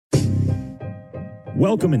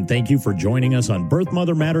Welcome and thank you for joining us on Birth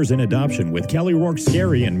Mother Matters in Adoption with Kelly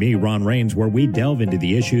Rourke-Scary and me, Ron Rains, where we delve into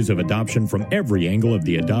the issues of adoption from every angle of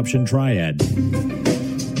the adoption triad.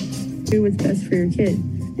 Do what's best for your kid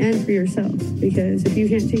and for yourself, because if you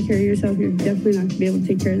can't take care of yourself, you're definitely not going to be able to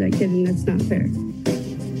take care of that kid, and that's not fair.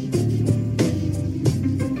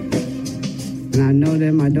 And I know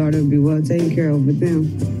that my daughter will be well taken care of with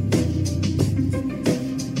them.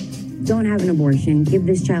 Don't have an abortion. Give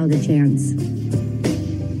this child a chance.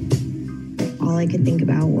 All I could think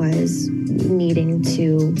about was needing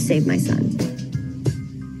to save my son.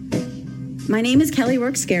 My name is Kelly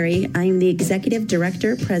Rourke-Scary. I am the Executive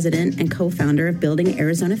Director, President, and co-founder of Building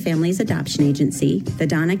Arizona Families Adoption Agency, the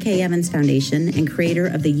Donna K. Evans Foundation, and creator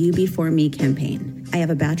of the You Before Me campaign. I have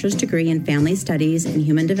a bachelor's degree in family studies and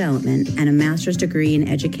human development and a master's degree in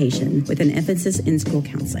education with an emphasis in school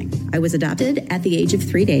counseling. I was adopted at the age of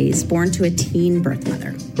 3 days, born to a teen birth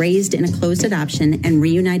mother, raised in a closed adoption, and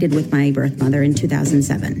reunited with my birth mother in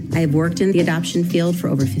 2007. I have worked in the adoption field for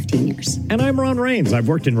over 15 years. And I'm Ron Rains. I've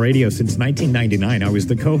worked in radio since 1999. I was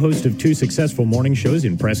the co-host of 2 successful morning shows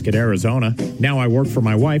in Prescott, Arizona. Now I work for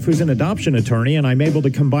my wife, who's an adoption attorney, and I'm able to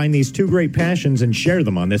combine these two great passions and share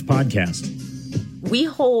them on this podcast. We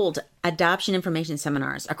hold adoption information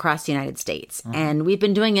seminars across the United States, and we've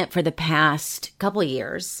been doing it for the past couple of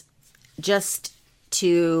years just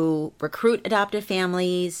to recruit adoptive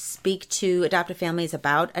families, speak to adoptive families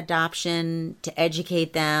about adoption, to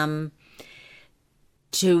educate them,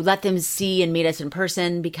 to let them see and meet us in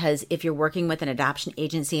person, because if you're working with an adoption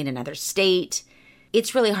agency in another state,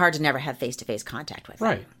 it's really hard to never have face-to-face contact with them.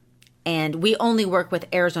 Right. And we only work with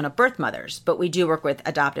Arizona birth mothers, but we do work with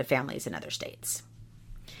adoptive families in other states.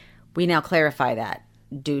 We now clarify that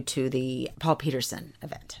due to the Paul Peterson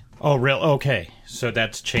event. Oh, real? Okay. So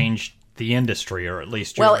that's changed the industry, or at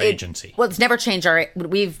least your agency. It's never changed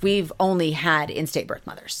we've only had in-state birth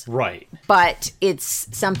mothers. Right. But it's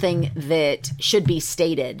something that should be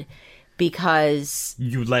stated because...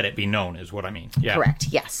 You let it be known is what I mean. Yeah. Correct,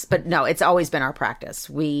 yes. But no, it's always been our practice.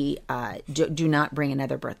 We do not bring in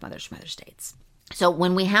other birth mothers from other states. So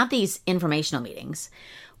when we have these informational meetings,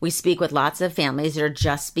 we speak with lots of families that are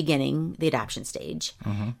just beginning the adoption stage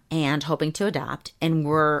and hoping to adopt. And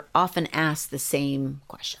we're often asked the same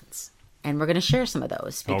questions. And we're going to share some of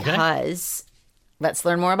those because let's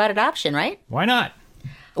learn more about adoption, right? Why not?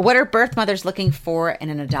 What are birth mothers looking for in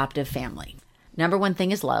an adoptive family? Number one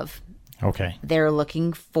thing is love. Okay. They're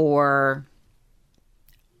looking for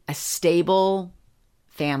a stable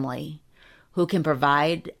family who can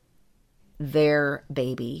provide their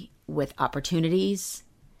baby with opportunities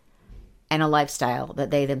and a lifestyle that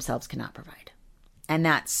they themselves cannot provide. And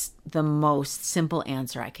that's the most simple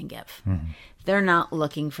answer I can give. They're not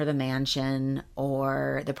looking for the mansion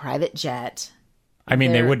or the private jet. I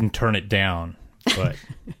mean, they wouldn't turn it down, but...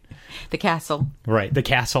 The castle. Right, the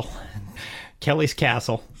castle. Kelly's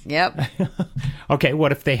castle. Yep. Okay,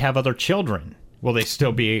 what if they have other children? Will they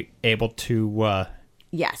still be able to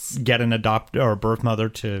yes, get an or a birth mother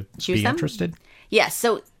to choose be them? Interested? Yes,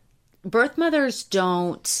 so birth mothers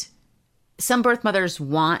don't... Some birth mothers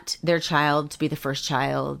want their child to be the first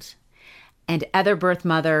child, and other birth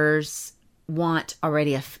mothers want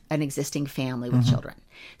already an existing family with children.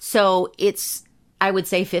 So it's, I would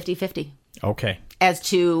say, 50-50. Okay. As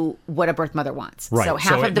to what a birth mother wants. Right. So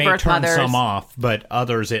half of the birth mothers... it may turn some off, but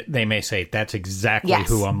others, they may say, that's exactly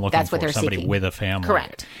who I'm looking that's what for, they're somebody seeking. with a family.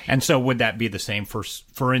 Correct. And so would that be the same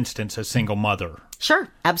for instance, a single mother? Sure.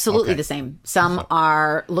 Absolutely the same. Some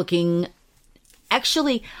are looking...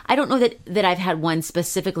 Actually, I don't know that I've had one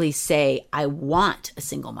specifically say, I want a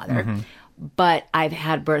single mother, but I've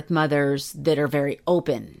had birth mothers that are very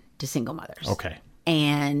open to single mothers. Okay.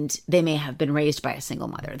 And they may have been raised by a single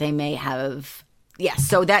mother. They may have... Yes,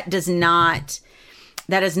 so that is not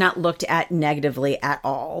looked at negatively at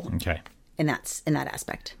all. Okay. In that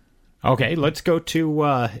aspect. Okay, let's go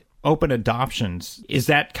to open adoptions. Is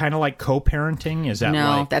that kind of like co-parenting? Is that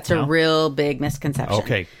No, that's a real big misconception.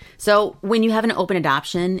 Okay. So when you have an open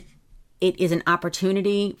adoption, it is an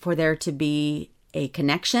opportunity for there to be a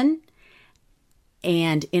connection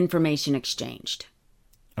and information exchanged.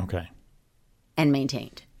 Okay. And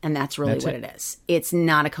maintained. And that's really what it is. It's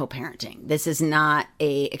not a co-parenting. This is not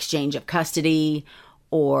a exchange of custody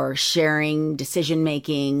or sharing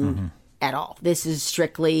decision-making at all. This is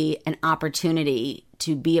strictly an opportunity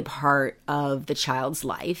to be a part of the child's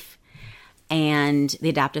life and the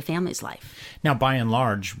adoptive family's life. Now, by and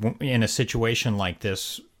large, in a situation like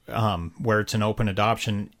this, where it's an open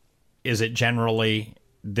adoption, is it generally,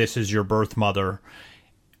 this is your birth mother,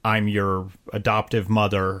 I'm your adoptive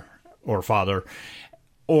mother or father,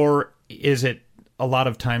 or is it a lot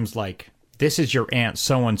of times like this is your aunt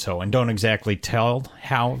so-and-so, and don't exactly tell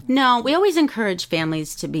how? No, we always encourage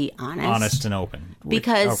families to be honest. Honest and open.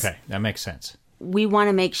 Because okay, that makes sense. We want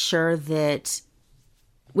to make sure that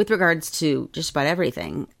with regards to just about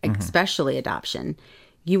everything, especially adoption,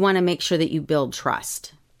 you want to make sure that you build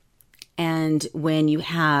trust. And when you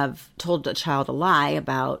have told a child a lie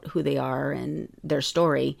about who they are and their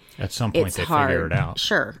story, at some point they figure it out.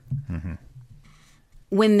 Sure. Mm-hmm.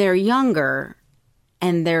 When they're younger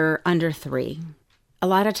and they're under 3, a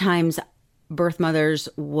lot of times birth mothers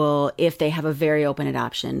will, if they have a very open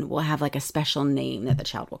adoption, will have like a special name that the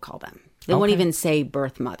child will call them. They won't even say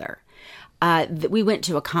birth mother. We went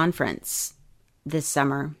to a conference this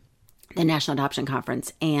summer, the National Adoption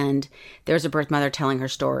Conference, and there's a birth mother telling her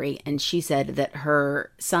story, and she said that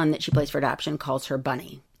her son that she placed for adoption calls her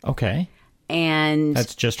Bunny. Okay. And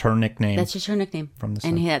that's just her nickname. That's just her nickname. From the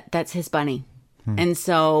son. And that's his Bunny. And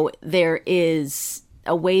so there is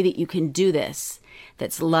a way that you can do this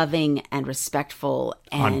that's loving and respectful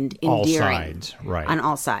and on endearing. On all sides, right. On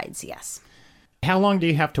all sides, yes. How long do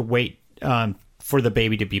you have to wait for the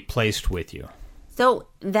baby to be placed with you? So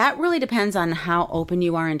that really depends on how open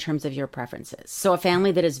you are in terms of your preferences. So a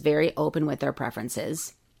family that is very open with their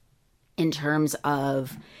preferences in terms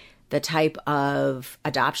of the type of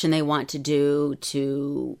adoption they want to do,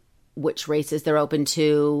 to which races they're open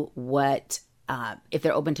to, what if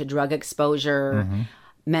they're open to drug exposure,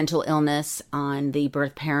 mental illness on the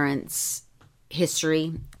birth parent's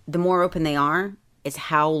history, the more open they are is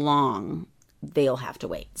how long they'll have to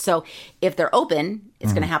wait. So if they're open,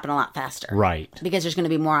 it's going to happen a lot faster. Right. Because there's going to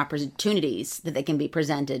be more opportunities that they can be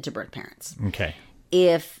presented to birth parents. Okay.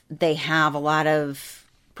 If they have a lot of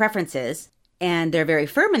preferences and they're very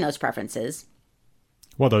firm in those preferences.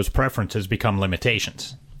 Well, those preferences become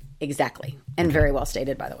limitations. Exactly. And very well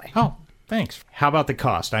stated, by the way. Oh, thanks. How about the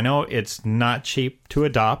cost? I know it's not cheap to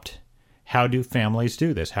adopt. How do families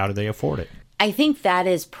do this? How do they afford it? I think that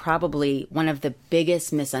is probably one of the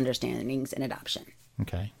biggest misunderstandings in adoption.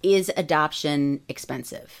 Okay. Is adoption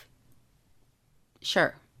expensive?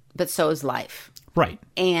 Sure. But so is life. Right.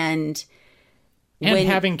 And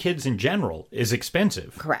having kids in general is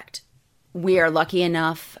expensive. Correct. We are lucky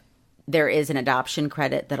enough. There is an adoption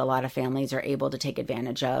credit that a lot of families are able to take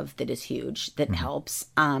advantage of that is huge, that helps.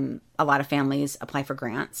 A lot of families apply for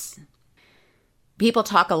grants. People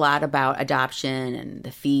talk a lot about adoption and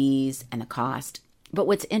the fees and the cost. But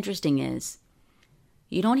what's interesting is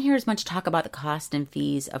you don't hear as much talk about the cost and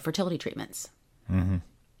fees of fertility treatments.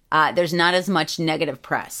 There's not as much negative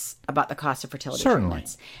press about the cost of fertility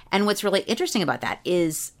treatments. And what's really interesting about that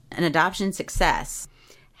is an adoption success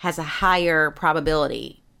has a higher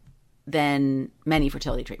probability than many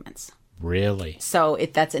fertility treatments. Really? So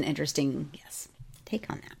that's an interesting, take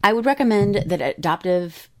on that. I would recommend that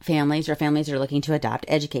adoptive families or families that are looking to adopt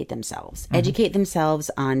educate themselves. Educate themselves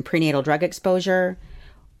on prenatal drug exposure,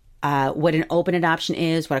 what an open adoption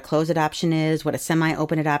is, what a closed adoption is, what a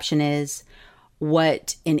semi-open adoption is,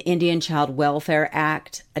 what an Indian Child Welfare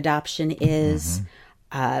Act adoption is,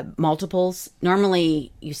 multiples.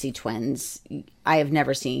 Normally you see twins. I have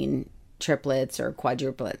never seen triplets or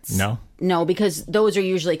quadruplets. No, because those are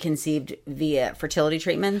usually conceived via fertility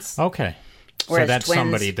treatments. Okay. Whereas so that's twins,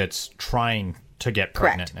 somebody that's trying to get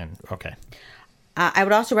pregnant. Correct. Okay. I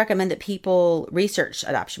would also recommend that people research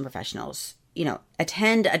adoption professionals,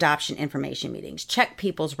 attend adoption information meetings, check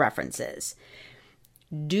people's references,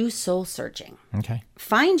 do soul searching. Okay.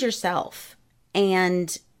 Find yourself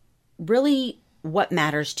and really what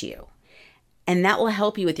matters to you. And that will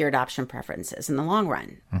help you with your adoption preferences in the long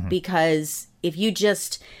run. Because if you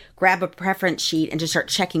just grab a preference sheet and just start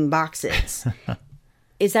checking boxes,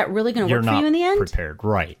 is that really going to work for you in the end? You're not prepared,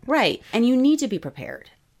 right. Right. And you need to be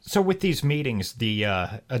prepared. So with these meetings, the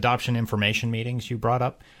adoption information meetings you brought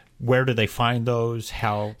up, where do they find those?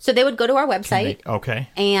 How? So they would go to our website. Okay.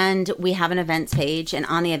 And we have an events page. And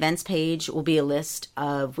on the events page will be a list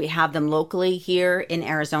of, we have them locally here in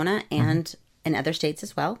Arizona and in other states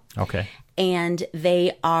as well. Okay. And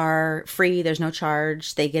they are free. There's no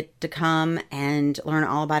charge. They get to come and learn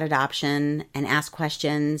all about adoption and ask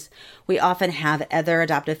questions. We often have other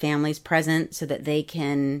adoptive families present so that they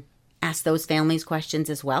can ask those families questions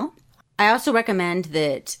as well. I also recommend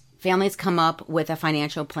that families come up with a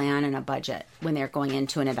financial plan and a budget when they're going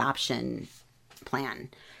into an adoption plan,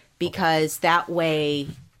 because that way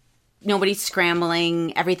nobody's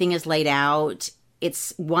scrambling. Everything is laid out.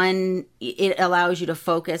 It allows you to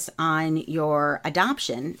focus on your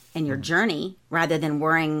adoption and your journey rather than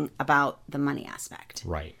worrying about the money aspect.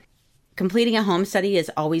 Right. Completing a home study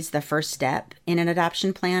is always the first step in an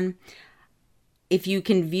adoption plan. If you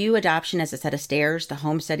can view adoption as a set of stairs, the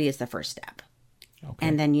home study is the first step.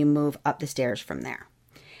 and then you move up the stairs from there.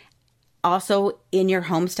 Also, in your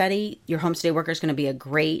home study worker is going to be a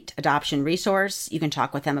great adoption resource. You can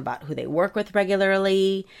talk with them about who they work with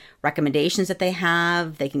regularly, recommendations that they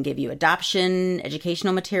have. They can give you adoption,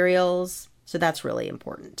 educational materials. So that's really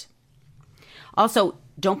important. Also,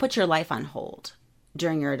 don't put your life on hold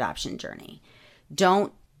during your adoption journey.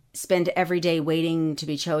 Don't spend every day waiting to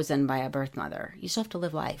be chosen by a birth mother. You still have to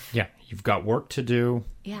live life. Yeah, you've got work to do.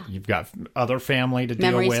 Yeah. You've got other family to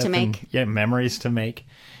memories deal with. To make. Memories to make.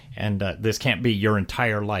 And this can't be your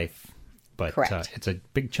entire life, but it's a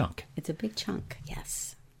big chunk. It's a big chunk,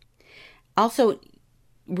 yes. Also,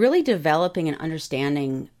 really developing an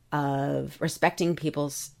understanding of respecting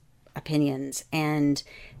people's opinions and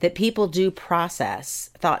that people do process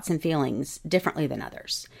thoughts and feelings differently than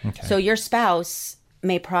others. Okay. So your spouse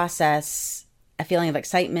may process a feeling of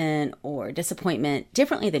excitement or disappointment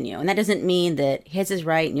differently than you. And that doesn't mean that his is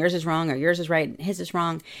right and yours is wrong, or yours is right and his is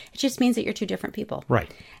wrong. It just means that you're two different people.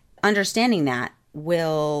 Right. Understanding that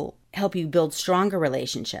will help you build stronger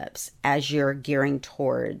relationships as you're gearing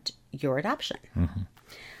toward your adoption. Mm-hmm.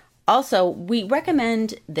 Also, we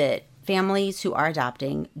recommend that families who are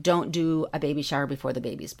adopting don't do a baby shower before the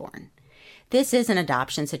baby's born. This is an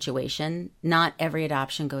adoption situation. Not every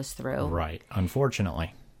adoption goes through. Right,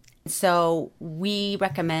 unfortunately. So we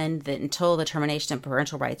recommend that until the termination of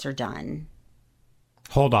parental rights are done,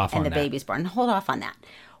 hold off on that. And the baby's born. Hold off on that.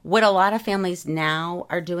 What a lot of families now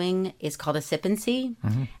are doing is called a sip and see.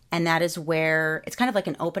 Mm-hmm. And that is where it's kind of like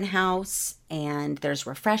an open house and there's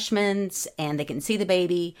refreshments and they can see the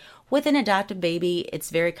baby. With an adopted baby, it's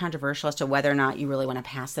very controversial as to whether or not you really want to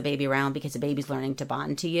pass the baby around because the baby's learning to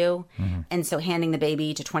bond to you. Mm-hmm. And so handing the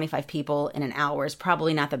baby to 25 people in an hour is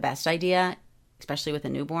probably not the best idea, especially with a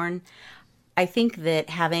newborn. I think that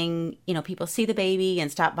having, people see the baby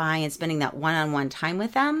and stop by and spending that one-on-one time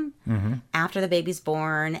with them mm-hmm. after the baby's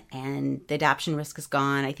born and the adoption risk is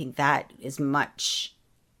gone, I think that is a much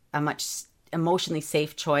emotionally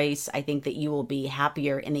safe choice. I think that you will be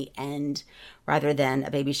happier in the end rather than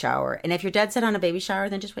a baby shower. And if you're dead set on a baby shower,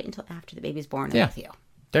 then just wait until after the baby's born with you.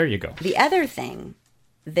 There you go. The other thing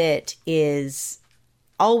that is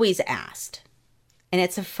always asked, and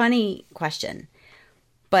it's a funny question,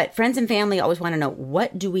 but friends and family always want to know,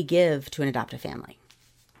 what do we give to an adoptive family?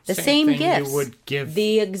 The same gifts. You would give.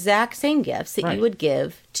 The exact same gifts that you would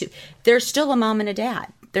give to. They're still a mom and a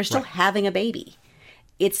dad. They're still having a baby.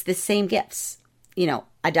 It's the same gifts.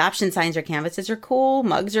 Adoption signs or canvases are cool.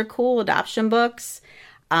 Mugs are cool. Adoption books.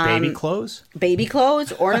 Baby clothes? Baby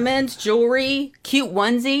clothes, ornaments, jewelry, cute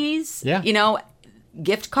onesies. Yeah.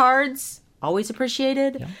 Gift cards. Always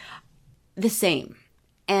appreciated. Yeah. The same.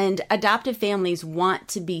 And adoptive families want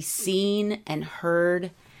to be seen and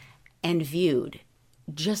heard and viewed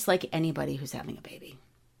just like anybody who's having a baby.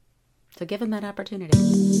 So give them that opportunity.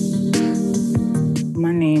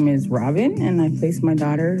 My name is Robin, and I placed my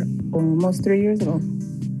daughter almost 3 years ago.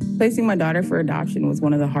 Placing my daughter for adoption was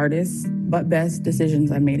one of the hardest but best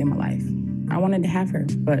decisions I made in my life. I wanted to have her,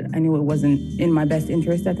 but I knew it wasn't in my best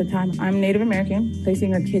interest at the time. I'm Native American.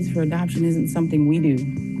 Placing our kids for adoption isn't something we do.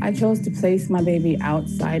 I chose to place my baby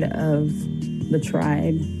outside of the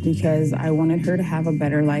tribe because I wanted her to have a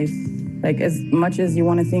better life. Like, as much as you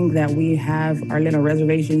want to think that we have our little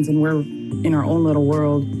reservations and we're in our own little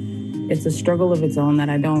world, it's a struggle of its own that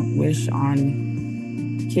I don't wish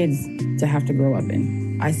on kids to have to grow up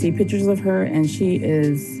in. I see pictures of her, and she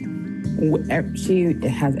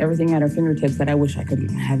has everything at her fingertips that I wish I could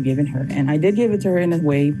have given her. And I did give it to her in a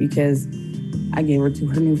way because I gave her to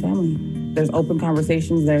her new family. There's open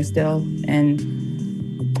conversations there still, and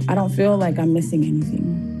I don't feel like I'm missing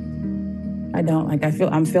anything. I don't. I feel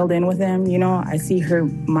I'm filled in with them. I see her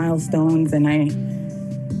milestones, and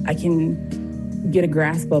I can get a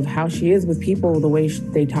grasp of how she is with people, the way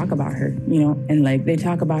they talk about her, and they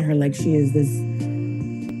talk about her like she is this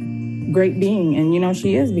great being. And,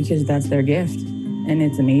 she is, because that's their gift. And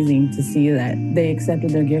it's amazing to see that they accepted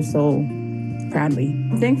their gift so proudly.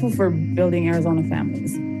 I'm thankful for building Arizona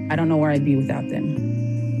families. I don't know where I'd be without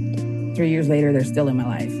them. 3 years later, they're still in my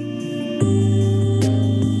life.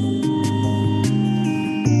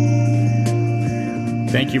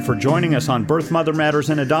 Thank you for joining us on Birth, Mother Matters,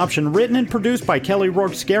 and Adoption, written and produced by Kelly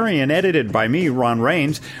Rourke-Scary and edited by me, Ron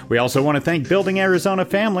Rains. We also want to thank Building Arizona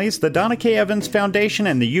Families, the Donna K. Evans Foundation,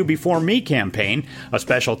 and the You Before Me campaign. A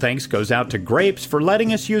special thanks goes out to Grapes for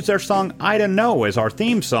letting us use their song Ida No as our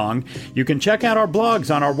theme song. You can check out our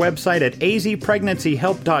blogs on our website at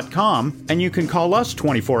azpregnancyhelp.com, and you can call us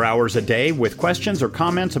 24 hours a day with questions or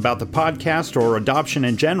comments about the podcast or adoption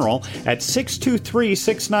in general at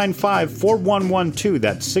 623-695-4112.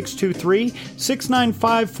 That's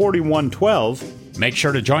 623-695-4112. Make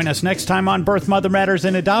sure to join us next time on Birth, Mother Matters,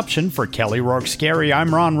 and Adoption. For Kelly Rourke Scary,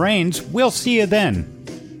 I'm Ron Rains. We'll see you then.